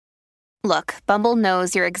Look, Bumble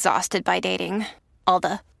knows you're exhausted by dating. All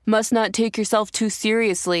the must not take yourself too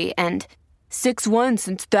seriously and 6'1"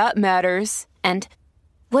 since that matters. And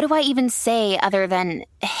what do I even say other than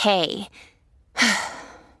hey?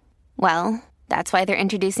 Well, that's why they're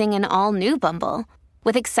introducing an all-new Bumble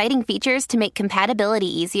with exciting features to make compatibility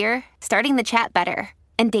easier, starting the chat better,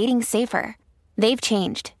 and dating safer. They've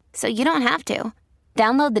changed, so you don't have to.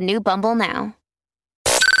 Download the new Bumble now.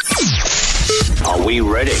 Are we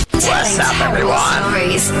ready? What's up, everyone?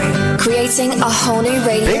 Stories, creating a whole new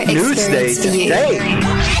radio Big news day experience for you. today.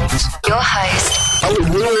 Your host,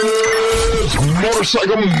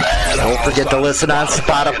 Motorcycle Man. Don't forget to listen on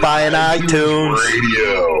Spotify and iTunes.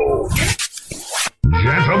 Radio.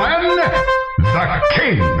 Gentlemen, the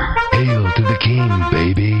King. Hail to the king,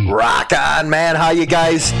 baby. Rock on, man. How you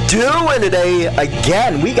guys doing today?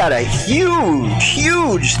 Again, we got a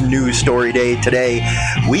huge news story day today.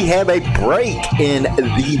 We have a break in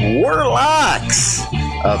the Warlocks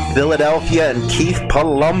of Philadelphia and Keith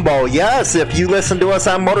Palumbo. Yes, if you listened to us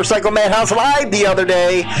on Motorcycle Madhouse Live the other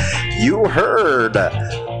day, you heard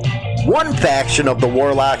one faction of the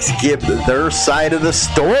Warlocks give their side of the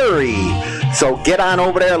story. So get on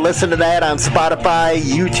over there, listen to that on Spotify,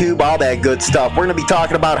 YouTube, all that good stuff. We're going to be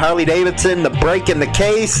talking about Harley Davidson, the break in the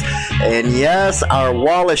case, and yes, our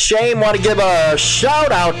wall of shame. Want to give a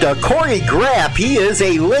shout out to Corey Graff. He is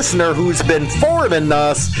a listener who's been forwarding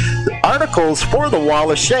us articles for the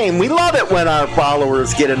wall of shame. We love it when our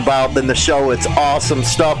followers get involved in the show. It's awesome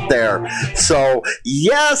stuff there. So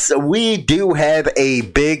yes, we do have a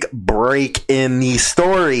big break in the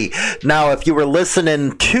story. Now, if you were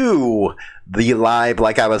listening to the live,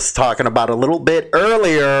 like I was talking about a little bit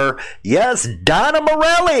earlier, yes, Donna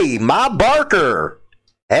Morelli, Ma Barker,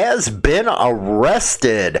 has been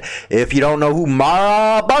arrested. If you don't know who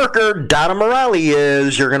Ma Barker, Donna Morelli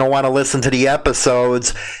is, you're going to want to listen to the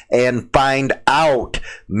episodes and find out.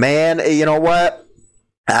 Man, you know what?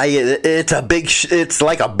 It's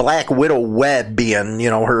like a Black Widow web being,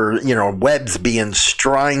 webs being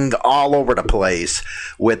strung all over the place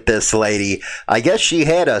with this lady. I guess she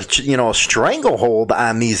had a stranglehold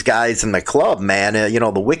on these guys in the club, man.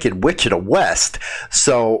 The Wicked Witch of the West.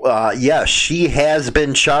 So, yes, she has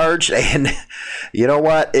been charged, and you know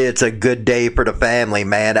what? It's a good day for the family,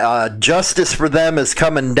 man. Justice for them is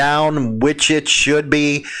coming down, which it should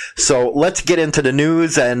be. So let's get into the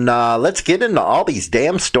news, and let's get into all these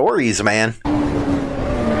damn stories, man.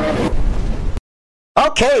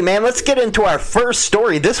 Okay, man, let's get into our first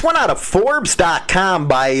story. This one out of Forbes.com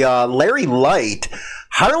by Larry Light.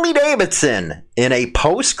 Harley Davidson, in a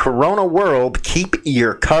post-corona world, keep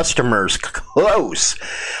your customers close.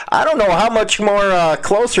 I don't know how much more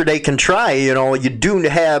closer they can try. You do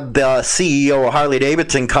have the CEO of Harley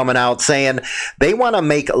Davidson coming out saying they want to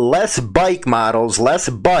make less bike models, less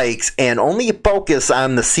bikes, and only focus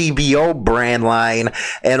on the CVO brand line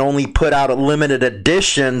and only put out limited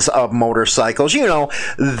editions of motorcycles.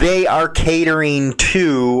 They are catering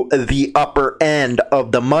to the upper end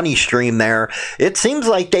of the money stream there. It seems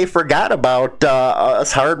like they forgot about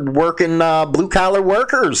us hard-working blue-collar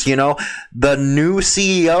workers. The new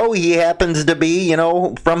CEO, he happens to be,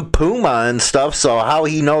 from Puma and stuff, so how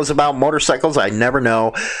he knows about motorcycles, I never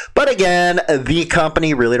know. But again, the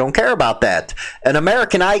company really don't care about that. An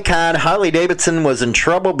American icon, Harley Davidson, was in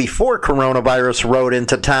trouble before coronavirus rode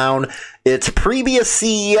into town. Its previous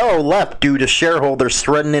CEO left due to shareholders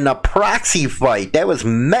threatening a proxy fight. That was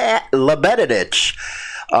Matt Lebedevich.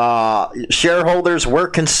 Shareholders were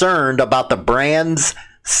concerned about the brand's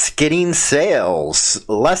skidding sales,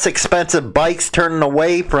 less expensive bikes turning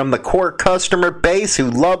away from the core customer base who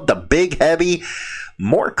loved the big, heavy,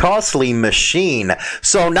 more costly machine.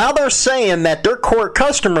 So now they're saying that their core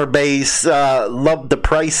customer base loved the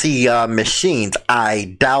pricey machines.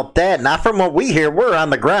 I doubt that. Not from what we hear. We're on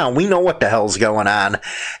the ground. We know what the hell's going on.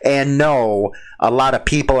 And no, a lot of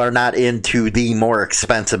people are not into the more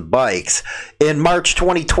expensive bikes. In March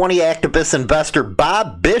 2020, activist investor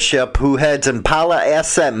Bob Bishop, who heads Impala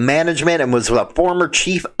Asset Management and was a former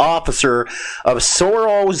chief officer of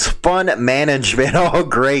Soros Fund Management. Oh,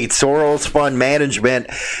 great. Soros Fund Management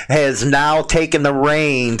has now taken the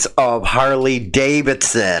reins of Harley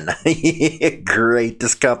Davidson. Great.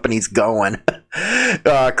 This company's going.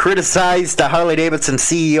 Criticized the Harley Davidson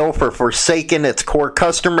CEO for forsaking its core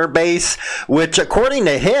customer base, which according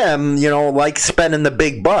to him, likes spending the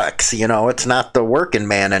big bucks. It's not the working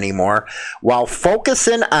man anymore. While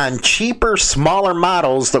focusing on cheaper, smaller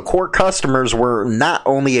models, the core customers were not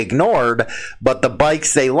only ignored, but the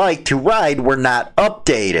bikes they liked to ride were not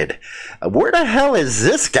updated. Where the hell is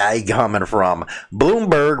this guy coming from?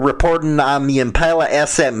 Bloomberg reporting on the Impala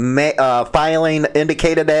asset filing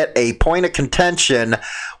indicated that a point of contention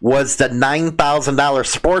was the $9,000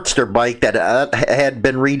 Sportster bike that had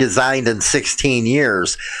been redesigned in 16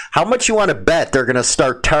 years. How much you want to bet they're going to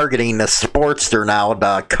start targeting the Sportster now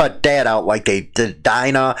to cut that out like they did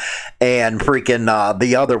Dyna and freaking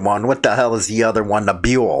the other one? What the hell is the other one? The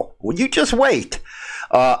Buell. Well, you just wait.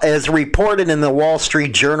 As reported in the Wall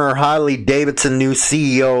Street Journal, Harley-Davidson new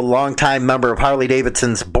CEO, longtime member of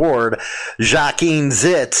Harley-Davidson's board, Joachim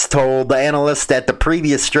Zitz, told analysts that the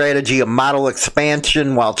previous strategy of model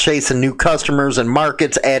expansion while chasing new customers and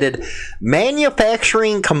markets added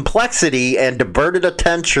manufacturing complexity and diverted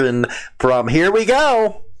attention from, here we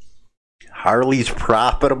go, Harley's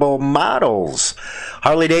profitable models.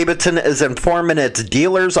 Harley-Davidson is informing its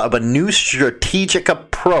dealers of a new strategic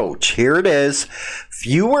approach. Here it is.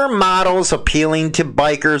 Fewer models appealing to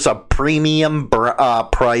bikers of premium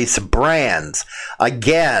price brands.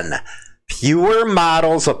 Again, fewer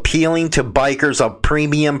models appealing to bikers of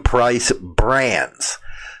premium price brands.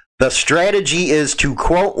 The strategy is to,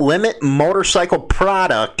 quote, limit motorcycle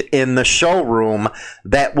product in the showroom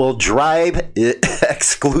that will drive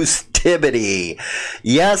exclusivity.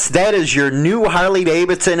 Yes, that is your new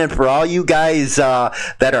Harley-Davidson, and for all you guys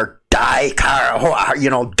that are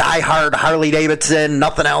die-hard Harley-Davidson,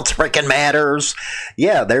 nothing else freaking matters.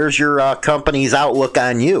 Yeah, there's your company's outlook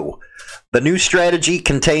on you. The new strategy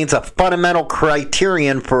contains a fundamental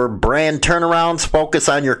criterion for brand turnarounds. Focus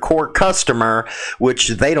on your core customer, which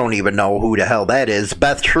they don't even know who the hell that is.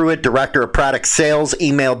 Beth Truitt, director of product sales,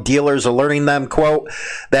 emailed dealers alerting them, quote,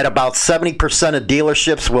 that about 70% of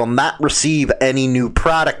dealerships will not receive any new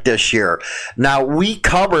product this year. Now, we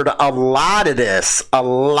covered a lot of this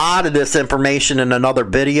information in another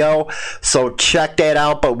video, so check that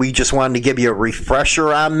out, but we just wanted to give you a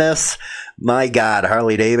refresher on this. My God,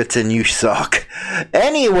 Harley-Davidson, you suck.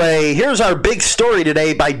 Anyway, here's our big story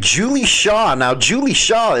today by Julie Shaw. Now, Julie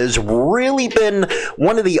Shaw has really been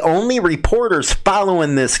one of the only reporters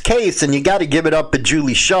following this case, and you got to give it up to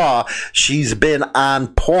Julie Shaw. She's been on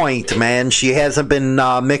point, man. She hasn't been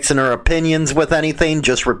mixing her opinions with anything,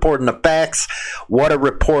 just reporting the facts. What a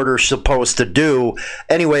reporter's supposed to do.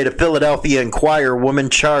 Anyway, the Philadelphia Inquirer, woman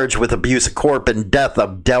charged with abuse of corp and death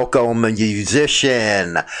of Delco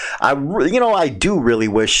musician. I do really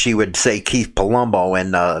wish she would say Keith Palumbo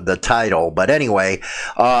in the title. But anyway,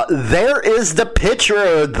 there is the picture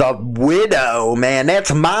of the widow, man.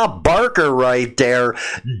 That's Ma Barker right there.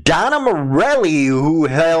 Donna Morelli, who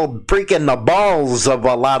held freaking the balls of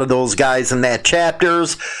a lot of those guys in that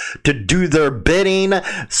chapters to do their bidding.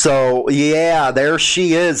 So, yeah, there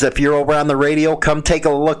she is. If you're over on the radio, come take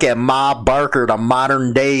a look at Ma Barker, the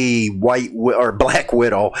modern day Black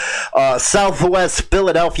Widow. Southwest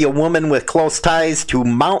Philadelphia woman with close ties to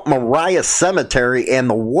Mount Moriah Cemetery and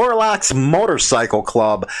the Warlocks Motorcycle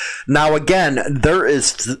Club. Now, again, there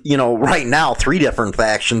is, right now, 3 different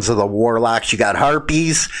factions of the Warlocks. You got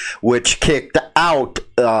Harpies, which kicked out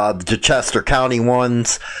the Chester County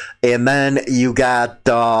ones, and then you got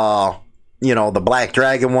the Black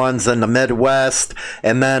Dragon ones in the Midwest.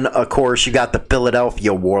 And then, of course, you got the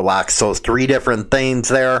Philadelphia Warlocks. So 3 different things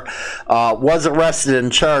there. Was arrested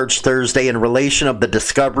and charged Thursday in relation of the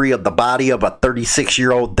discovery of the body of a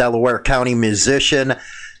 36-year-old Delaware County musician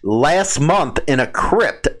last month in a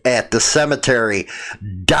crypt at the cemetery.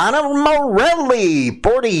 Donna Morelli,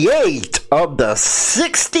 48, of the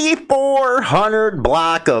 6400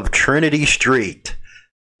 block of Trinity Street,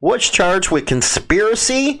 was charged with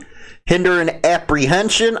conspiracy, hindering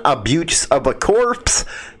apprehension, abuse of a corpse,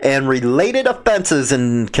 and related offenses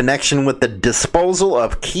in connection with the disposal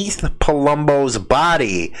of Keith Palumbo's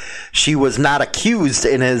body. She was not accused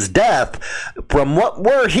in his death. From what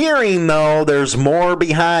we're hearing, though, there's more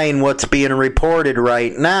behind what's being reported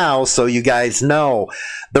right now, so you guys know.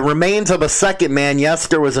 The remains of a second man. Yes,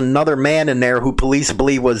 there was another man in there who police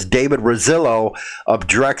believe was David Rosillo of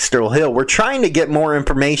Drexel Hill. We're trying to get more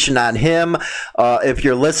information on him. If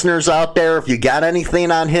your listeners out there, if you got anything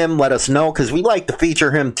on him, let us know, because we like to feature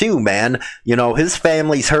him too, man. His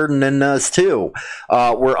family's hurting in us too.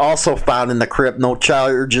 We're also found in the crypt. No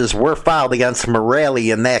charges were filed against Morelli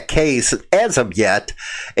in that case as of yet,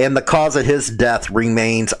 and the cause of his death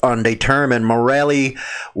remains undetermined. Morelli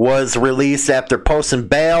was released after posting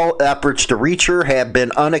bail. Efforts to reach her have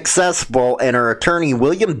been unsuccessful, and her attorney,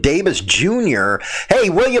 William Davis Jr. Hey,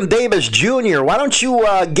 William Davis Jr., why don't you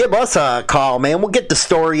give us a call, man? We'll get the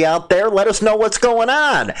story out there. Let us know what's going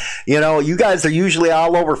on. You guys are usually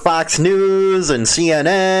all over Fox News and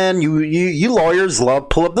CNN. You lawyers love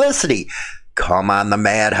publicity. Come on, the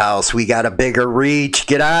Madhouse. We got a bigger reach.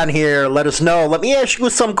 Get on here. Let us know. Let me ask you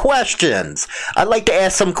some questions. I'd like to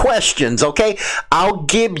ask some questions, okay? I'll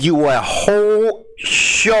give you a whole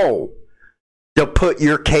show to put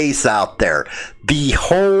your case out there. The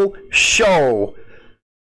whole show,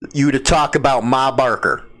 you to talk about Ma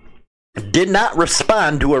Barker. Did not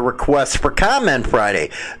respond to a request for comment Friday.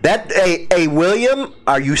 Hey, William,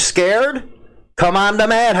 are you scared? Come on to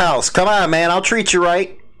Madhouse. Come on, man. I'll treat you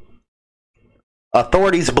right.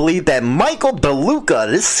 Authorities believe that Michael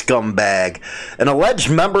DeLuca, this scumbag, an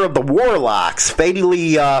alleged member of the Warlocks,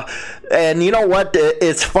 fatally, and you know what?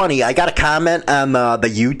 It's funny. I got a comment on the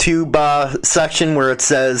YouTube section where it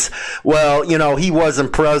says, well, you know, he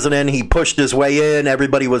wasn't president. He pushed his way in.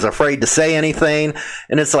 Everybody was afraid to say anything.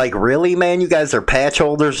 And it's like, really, man? You guys are patch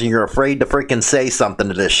holders and you're afraid to freaking say something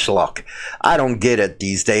to this schluck. I don't get it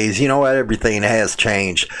these days. You know what? Everything has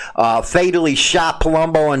changed. Fatally shot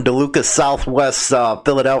Palumbo in DeLuca's Southwest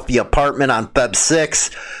Philadelphia apartment on Feb 6.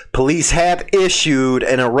 Police have issued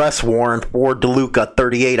an arrest warrant for DeLuca,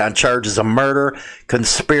 38, on charges of murder,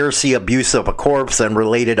 conspiracy, abuse of a corpse, and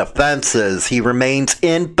related offenses. He remains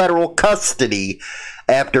in federal custody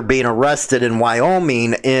after being arrested in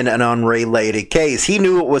Wyoming in an unrelated case. He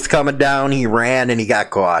knew it was coming down. He ran and he got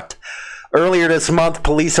caught. Earlier this month,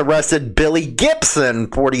 police arrested Billy Gibson,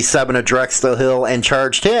 47, of Drexel Hill, and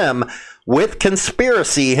charged him with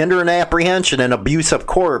conspiracy, hindering apprehension, and abuse of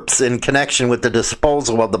corpse in connection with the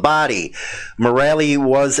disposal of the body. Morelli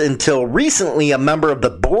was until recently a member of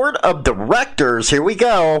the board of directors, here we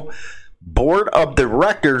go, board of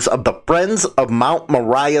directors of the Friends of Mount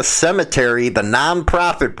Moriah Cemetery, the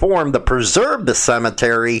nonprofit formed to preserve the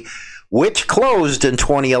cemetery, which closed in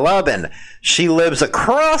 2011. She lives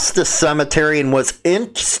across the cemetery and was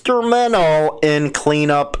instrumental in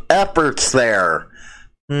cleanup efforts there.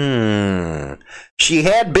 She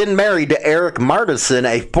had been married to Eric Martinson,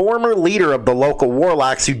 a former leader of the local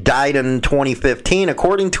Warlocks who died in 2015.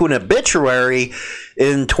 According to an obituary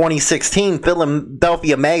in 2016,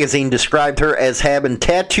 Philadelphia Magazine described her as having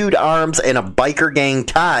tattooed arms and a biker gang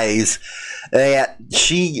ties.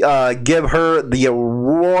 She give her the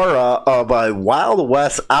aurora of a Wild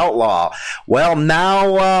West outlaw. Well,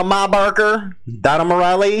 now, Ma Barker, Donna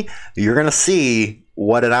Morelli, you're going to see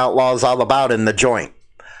what an outlaw is all about in the joint.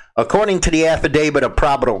 According to the affidavit of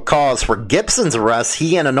probable cause for Gibson's arrest,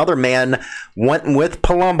 he and another man went with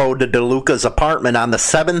Palumbo to DeLuca's apartment on the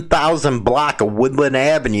 7,000 block of Woodland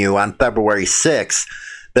Avenue on February 6.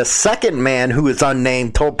 The second man, who is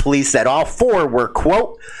unnamed, told police that all four were,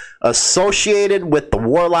 quote, associated with the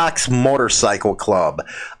Warlocks Motorcycle Club.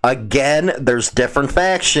 Again, there's different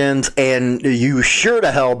factions, and you sure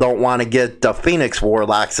to hell don't want to get the Phoenix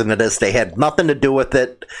Warlocks into this. They had nothing to do with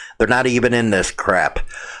it. They're not even in this crap.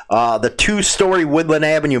 The two-story Woodland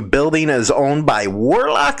Avenue building is owned by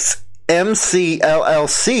Warlocks MC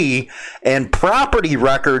LLC, and property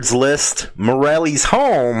records list Morelli's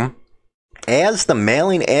home as the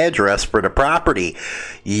mailing address for the property.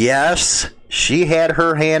 Yes, she had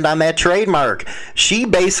her hand on that trademark. She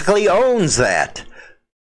basically owns that.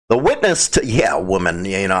 The witness, woman,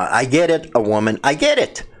 you know, I get it, a woman, I get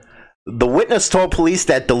it. The witness told police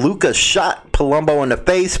that DeLuca shot Palumbo in the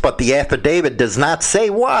face, but the affidavit does not say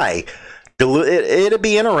why. It'll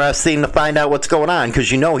be interesting to find out what's going on,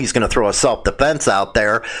 because you know he's going to throw a self-defense out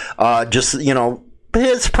there.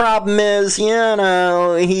 His problem is,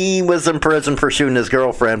 he was in prison for shooting his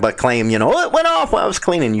girlfriend, but claimed, it went off while I was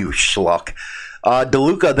cleaning, you schluck.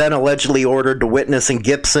 DeLuca then allegedly ordered the witness and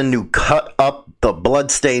Gibson to cut up the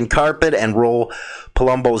bloodstained carpet and roll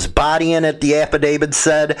Palumbo's body in it, the affidavit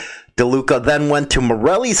said. DeLuca then went to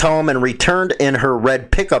Morelli's home and returned in her red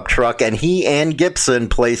pickup truck, and he and Gibson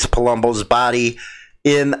placed Palumbo's body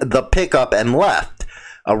in the pickup and left.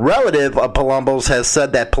 A relative of Palumbo's has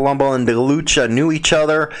said that Palumbo and DeLuca knew each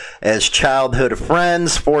other as childhood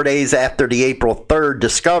friends. 4 days after the April 3rd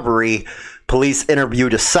discovery, police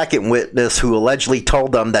interviewed a second witness who allegedly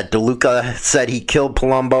told them that DeLuca said he killed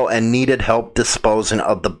Palumbo and needed help disposing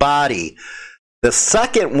of the body. The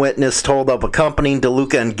second witness told of accompanying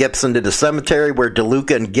DeLuca and Gibson to the cemetery, where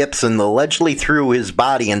DeLuca and Gibson allegedly threw his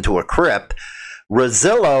body into a crypt.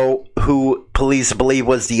 Rosillo, who police believe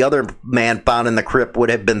was the other man found in the crypt, would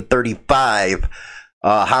have been 35.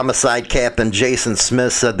 Homicide Captain Jason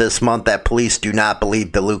Smith said this month that police do not believe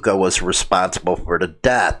DeLuca was responsible for the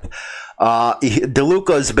death.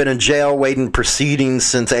 DeLuca has been in jail waiting proceedings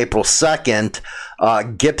since April 2nd.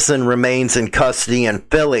 Gibson remains in custody in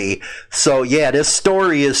Philly. So, this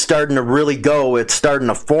story is starting to really go. It's starting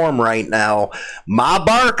to form right now. Ma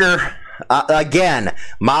Barker, again,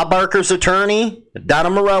 Ma Barker's attorney,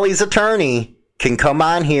 Donna Morelli's attorney, can come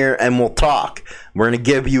on here and we'll talk. We're going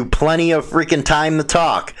to give you plenty of freaking time to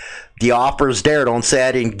talk. The offer's there. Don't say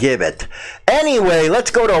I didn't give it. Anyway, let's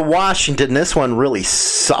go to Washington. This one really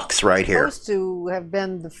sucks right here. Supposed to have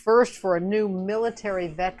been the first for a new military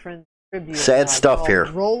veteran tribute. Sad stuff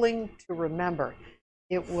here. Rolling to Remember.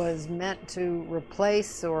 It was meant to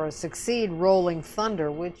replace or succeed Rolling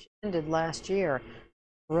Thunder, which ended last year.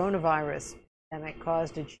 Coronavirus pandemic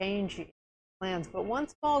caused a change in plans, but one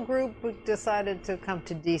small group decided to come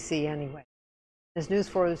to D.C. anyway. As News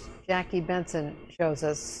 4's Jackie Benson shows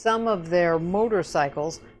us, some of their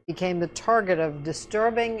motorcycles became the target of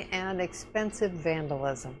disturbing and expensive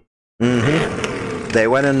vandalism. They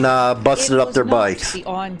went and busted up their bikes. The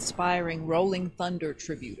awe-inspiring Rolling Thunder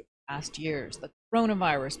tribute of past years. The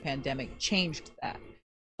coronavirus pandemic changed that.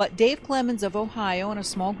 But Dave Clemens of Ohio and a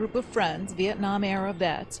small group of friends, Vietnam-era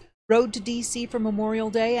vets, rode to D.C. for Memorial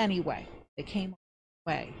Day anyway. They came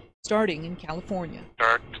away, starting in California.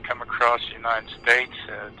 Start to come across the United States,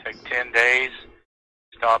 take 10 days,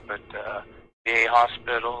 stop at VA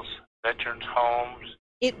hospitals, veterans' homes.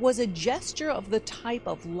 It was a gesture of the type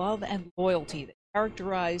of love and loyalty that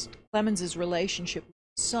characterized Clemens' relationship with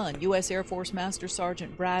his son, U.S. Air Force Master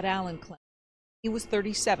Sergeant Brad Allen Clemens. He was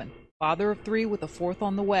 37, father of 3 with a 4th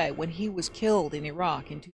on the way, when he was killed in Iraq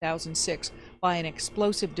in 2006 by an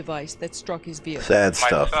explosive device that struck his vehicle. Sad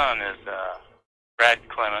stuff. My son is Brad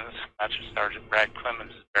Clemens. Master Sergeant Brad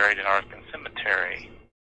Clemens is buried in Arlington Cemetery,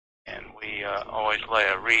 and we always lay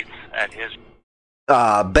a wreath at his.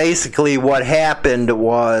 Basically, what happened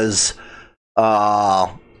was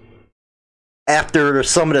after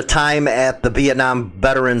some of the time at the Vietnam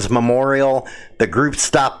Veterans Memorial, the group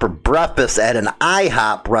stopped for breakfast at an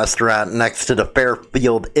IHOP restaurant next to the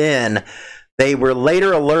Fairfield Inn. They were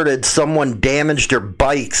later alerted someone damaged their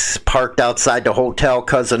bikes parked outside the hotel,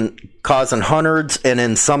 causing hundreds and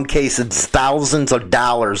in some cases thousands of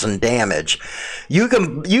dollars in damage. You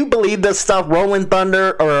believe this stuff? Rolling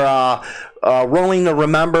Thunder or Rolling to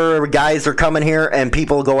Remember, guys are coming here and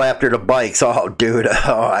people go after the bikes. Oh, dude,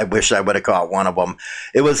 I wish I would have caught one of them.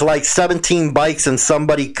 It was like 17 bikes and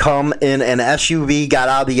somebody come in an SUV, got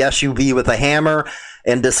out of the SUV with a hammer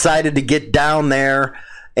and decided to get down there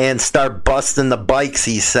and start busting the bikes,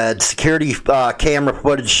 he said. Security camera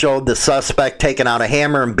footage showed the suspect taking out a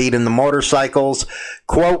hammer and beating the motorcycles.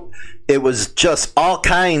 Quote, "It was just all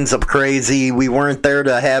kinds of crazy. We weren't there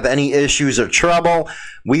to have any issues or trouble.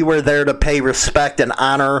 We were there to pay respect and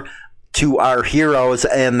honor to our heroes,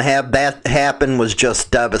 and have that happen was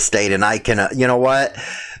just devastating. I can, you know what?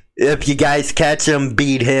 If you guys catch him,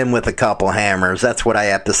 beat him with a couple hammers." That's what I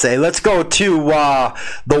have to say. Let's go to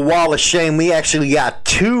the Wall of Shame. We actually got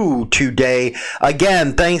 2 today.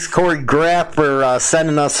 Again, thanks, Corey Graff, for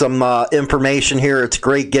sending us some information here. It's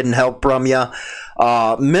great getting help from you.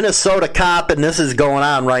 Minnesota cop, and this is going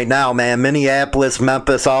on right now, man. Minneapolis,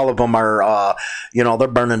 Memphis, all of them are, they're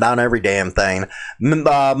burning down every damn thing.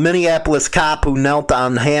 Minneapolis cop who knelt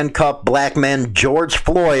on handcuffed black man George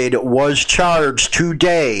Floyd was charged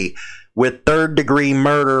today with third-degree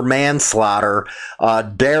murder manslaughter.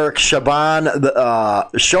 Derek Chauvin,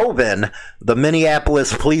 the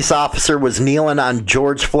Minneapolis police officer, was kneeling on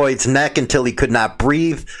George Floyd's neck until he could not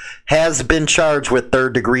breathe, has been charged with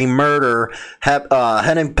third-degree murder.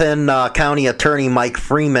 Hennepin County Attorney Mike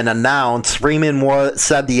Freeman announced. Freeman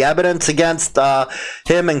said the evidence against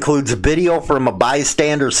him includes video from a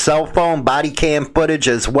bystander's cell phone, body cam footage,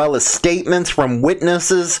 as well as statements from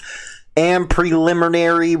witnesses and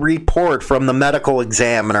preliminary report from the medical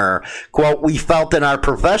examiner. Quote, "We felt in our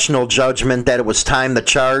professional judgment that it was time to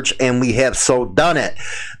charge, and we have so done it.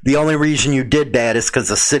 The only reason you did that is because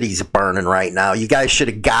the city's burning right now. You guys should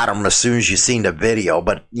have got him as soon as you seen the video,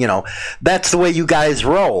 but, that's the way you guys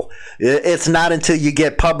roll. It's not until you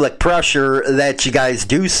get public pressure that you guys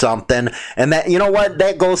do something, and that, you know what,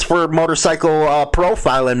 that goes for motorcycle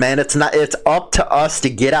profiling, man. It's up to us to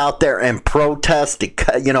get out there and protest,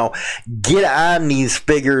 to, get on these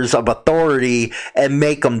figures of authority and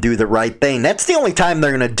make them do the right thing. That's the only time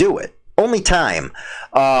they're going to do it. Only time.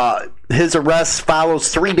 His arrest follows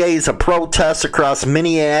 3 days of protests across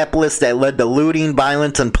Minneapolis that led to looting,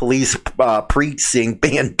 violence, and police precinct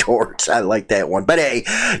being torched. I like that one. But hey,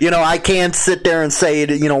 I can't sit there and say,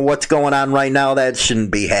 what's going on right now. That shouldn't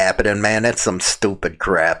be happening, man. That's some stupid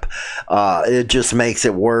crap. It just makes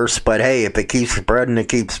it worse. But hey, if it keeps spreading, it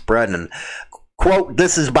keeps spreading. Quote,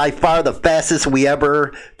 "This is by far the fastest we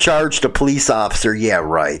ever charged a police officer." Yeah,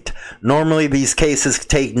 right. Normally these cases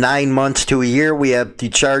take 9 months to a year. We have to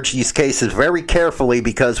charge these cases very carefully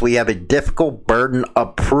because we have a difficult burden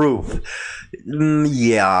of proof.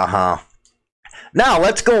 Now,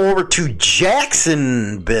 let's go over to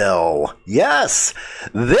Jacksonville. Yes,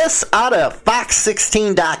 this out of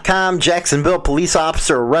Fox16.com. Jacksonville police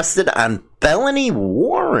officer arrested on felony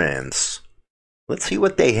warrants. Let's see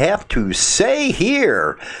what they have to say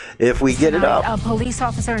here if we get it up. A police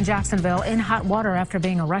officer in Jacksonville in hot water after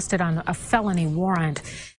being arrested on a felony warrant.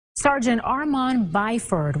 Sergeant Armand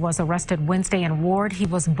Byford was arrested Wednesday in Ward. He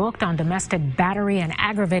was booked on domestic battery and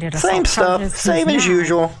aggravated assault Same stuff, charges. same as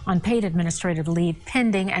usual. On paid administrative leave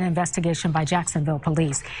pending an investigation by Jacksonville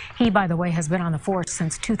police. He, by the way, has been on the force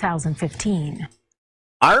since 2015.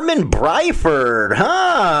 Armand Byford,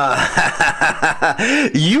 huh?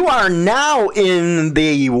 You are now in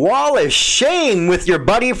the wall of shame with your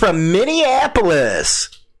buddy from Minneapolis.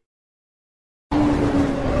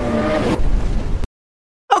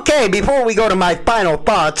 Okay, before we go to my final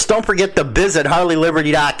thoughts, don't forget to visit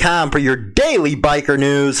HarleyLiberty.com for your daily biker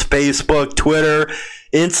news, Facebook, Twitter,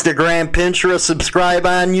 Instagram, Pinterest, subscribe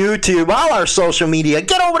on YouTube, all our social media.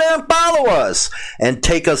 Get over there and follow us and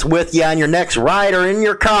take us with you on your next ride or in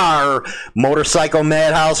your car. Motorcycle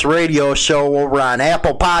Madhouse Radio Show over on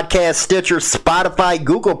Apple Podcasts, Stitcher, Spotify,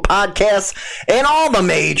 Google Podcasts, and all the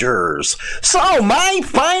majors. So my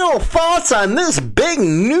final thoughts on this big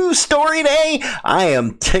news story today, I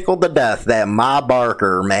am tickled to death that Ma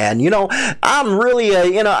Barker, man. You know, I'm really,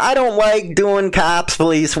 I don't like doing cops,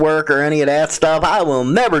 police work, or any of that stuff. I will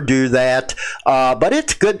never do that, but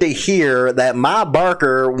it's good to hear that Ma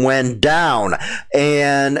Barker went down,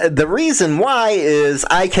 and the reason why is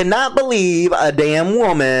I cannot believe a damn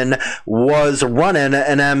woman was running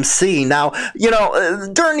an MC. Now,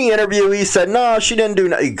 during the interview he said, no, she didn't do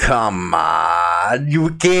nothing. Come on, you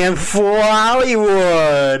can't fool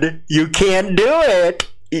Hollywood. You can't do it.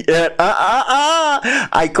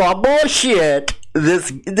 I call bullshit.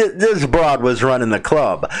 This broad was running the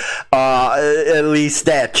club, at least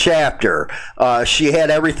that chapter. She had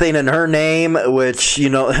everything in her name, which,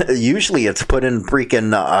 usually it's put in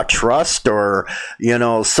freaking a trust or,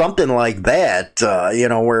 something like that,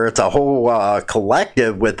 where it's a whole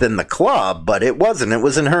collective within the club, but it wasn't. It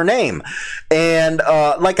was in her name. And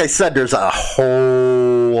like I said, there's a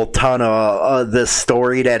whole ton of this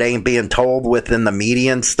story that ain't being told within the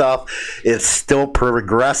media and stuff. It's still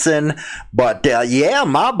progressing, but yeah,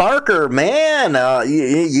 Ma Barker, man,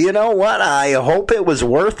 you know what? I hope it was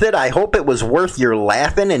worth it. I hope it was worth your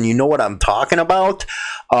laughing, and you know what I'm talking about.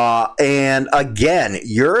 And again,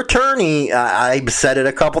 your attorney, I've said it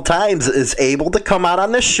a couple times, is able to come out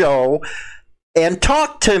on the show and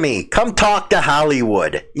talk to me. Come talk to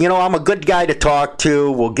Hollywood. I'm a good guy to talk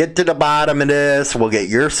to. We'll get to the bottom of this. We'll get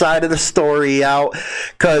your side of the story out.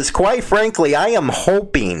 Because quite frankly, I am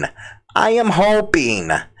hoping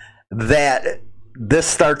that this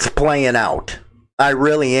starts playing out. I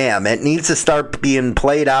really am. It needs to start being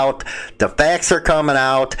played out. The facts are coming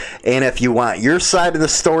out. And if you want your side of the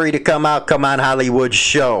story to come out, come on Hollywood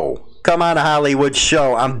Show. Come on Hollywood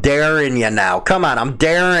Show. I'm daring you now. Come on, I'm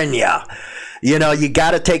daring you. You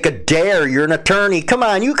got to take a dare. You're an attorney. Come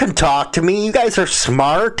on, you can talk to me. You guys are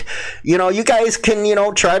smart. You guys can,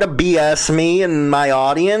 try to BS me and my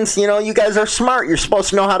audience. You guys are smart. You're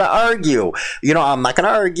supposed to know how to argue. I'm not going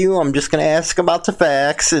to argue. I'm just going to ask about the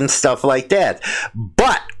facts and stuff like that.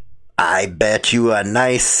 But I bet you a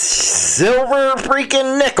nice silver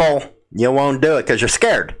freaking nickel you won't do it because you're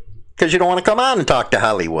scared. Because you don't want to come on and talk to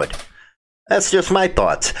Hollywood. That's just my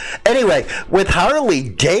thoughts. Anyway, with Harley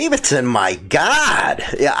Davidson, my God,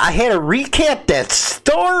 I had to recap that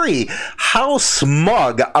story. How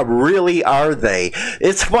smug really are they?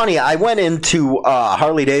 It's funny, I went into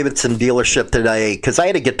Harley Davidson dealership today because I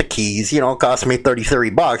had to get the keys. It cost me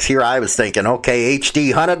 $33. Here I was thinking, okay,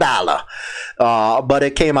 HD $100. But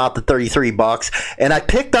it came out to $33, and I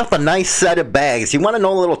picked up a nice set of bags. You want to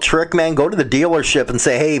know a little trick, man? Go to the dealership and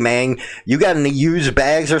say, hey, man, you got any used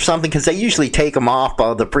bags or something? Because they usually take them off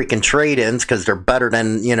of the freaking trade-ins because they're better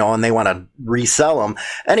than, and they want to resell them.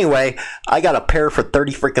 Anyway, I got a pair for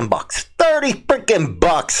 30 freaking bucks. 30 freaking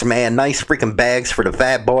bucks, man. Nice freaking bags for the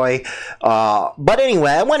fat boy. But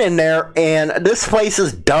anyway, I went in there, and this place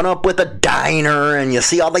is done up with a diner, and you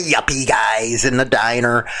see all the yuppie guys in the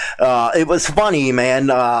diner. It was funny, man.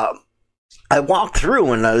 I walked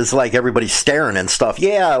through, and it was like everybody's staring and stuff.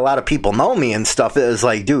 Yeah, a lot of people know me and stuff. It was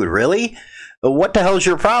like, dude, really? What the hell's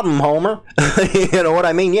your problem, Homer? You know what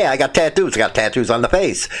I mean? Yeah, I got tattoos. I got tattoos on the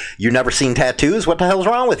face. You never seen tattoos? What the hell's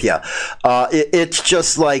wrong with you? It's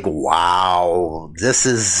just like, wow, this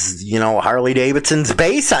is, Harley Davidson's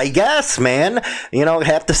base, I guess, man.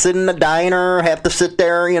 Have to sit in the diner, have to sit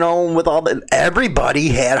there, with all the, everybody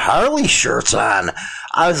had Harley shirts on.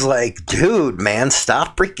 I was like, dude, man,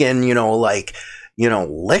 stop freaking,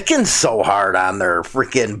 licking so hard on their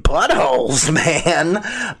freaking buttholes, man.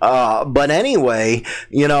 But anyway,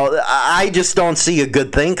 I just don't see a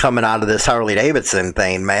good thing coming out of this Harley Davidson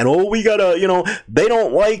thing, man. Oh, we gotta, they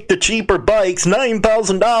don't like the cheaper bikes.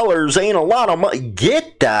 $9,000 ain't a lot of money.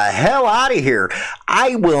 Get the hell out of here.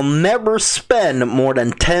 I will never spend more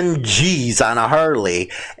than 10 G's on a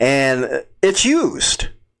Harley, and it's used.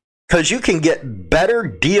 Because you can get better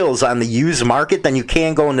deals on the used market than you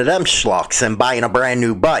can go into them schlucks and buying a brand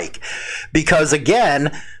new bike. Because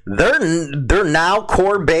again, their now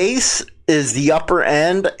core base is the upper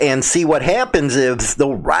end, and see what happens is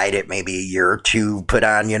they'll ride it maybe a year or two, put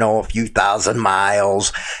on, a few thousand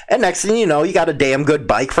miles, and next thing you know, you got a damn good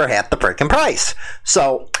bike for half the frickin' price.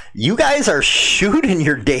 So you guys are shooting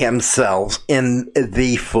your damn selves in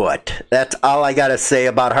the foot. That's all I gotta say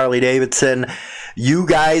about Harley Davidson. You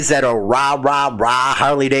guys that are rah,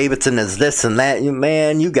 Harley Davidson is this and that,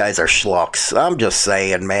 man, you guys are schlucks. I'm just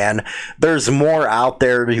saying, man. There's more out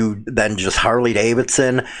there than just Harley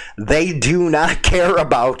Davidson. They do not care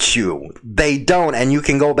about you. They don't. And you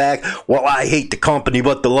can go back, well, I hate the company,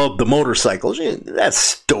 but they love the motorcycles. That's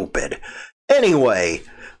stupid. Anyway,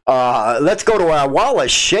 let's go to our wall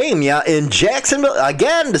of shame, in Jacksonville.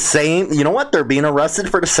 Again, the same, you know what? They're being arrested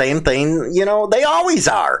for the same thing, they always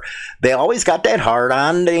are. They always got that hard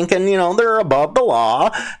on, thinking, they're above the law.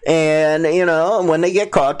 And, when they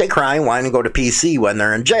get caught, they cry and whine and go to PC when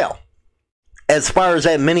they're in jail. As far as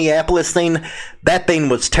that Minneapolis thing, that thing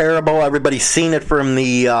was terrible. Everybody's seen it from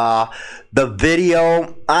the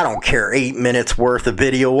video. I don't care, 8 minutes worth of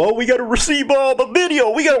video. Oh, we got to receive all the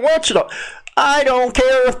video. We got to watch it all. I don't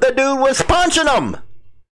care if the dude was punching him.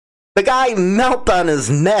 The guy knelt on his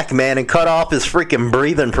neck, man, and cut off his freaking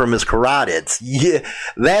breathing from his carotids. Yeah,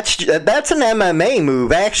 that's an MMA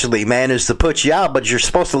move, actually, man, is to put you out, but you're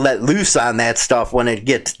supposed to let loose on that stuff when it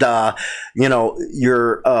gets,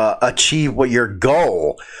 you're achieve what your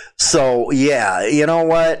goal. So, yeah, you know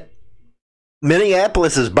what?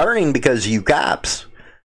 Minneapolis is burning because of you cops.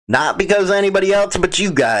 Not because of anybody else, but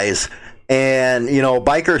you guys. And,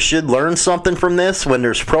 bikers should learn something from this. When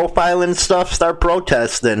there's profiling stuff, start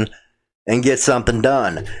protesting and get something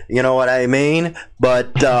done. You know what I mean?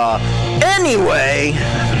 But anyway,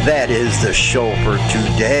 that is the show for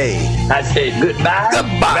today. I say goodbye.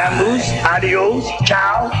 Vamoose, adios,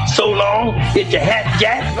 ciao, so long, get your hat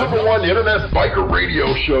jacked. #1 internet biker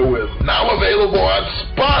radio show is now available on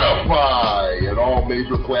Spotify and all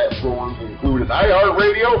major platforms, including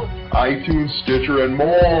iHeartRadio, iTunes, Stitcher, and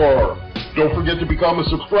more. Don't forget to become a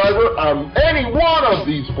subscriber on any one of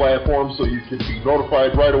these platforms so you can be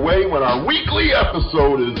notified right away when our weekly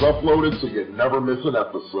episode is uploaded so you never miss an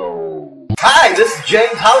episode. Hi, this is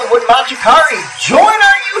James Hollywood Machikari. Join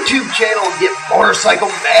our YouTube channel and get Motorcycle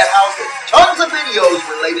Madhouse and tons of videos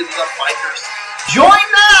related to the bikers. Join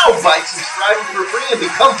now by subscribing for free and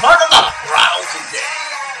become part of the crowd today.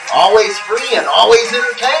 Always free and always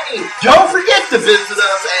entertaining. Don't forget to visit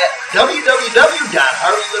us at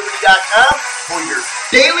www.harleyliberty.com for your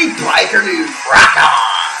daily biker news. Rock on!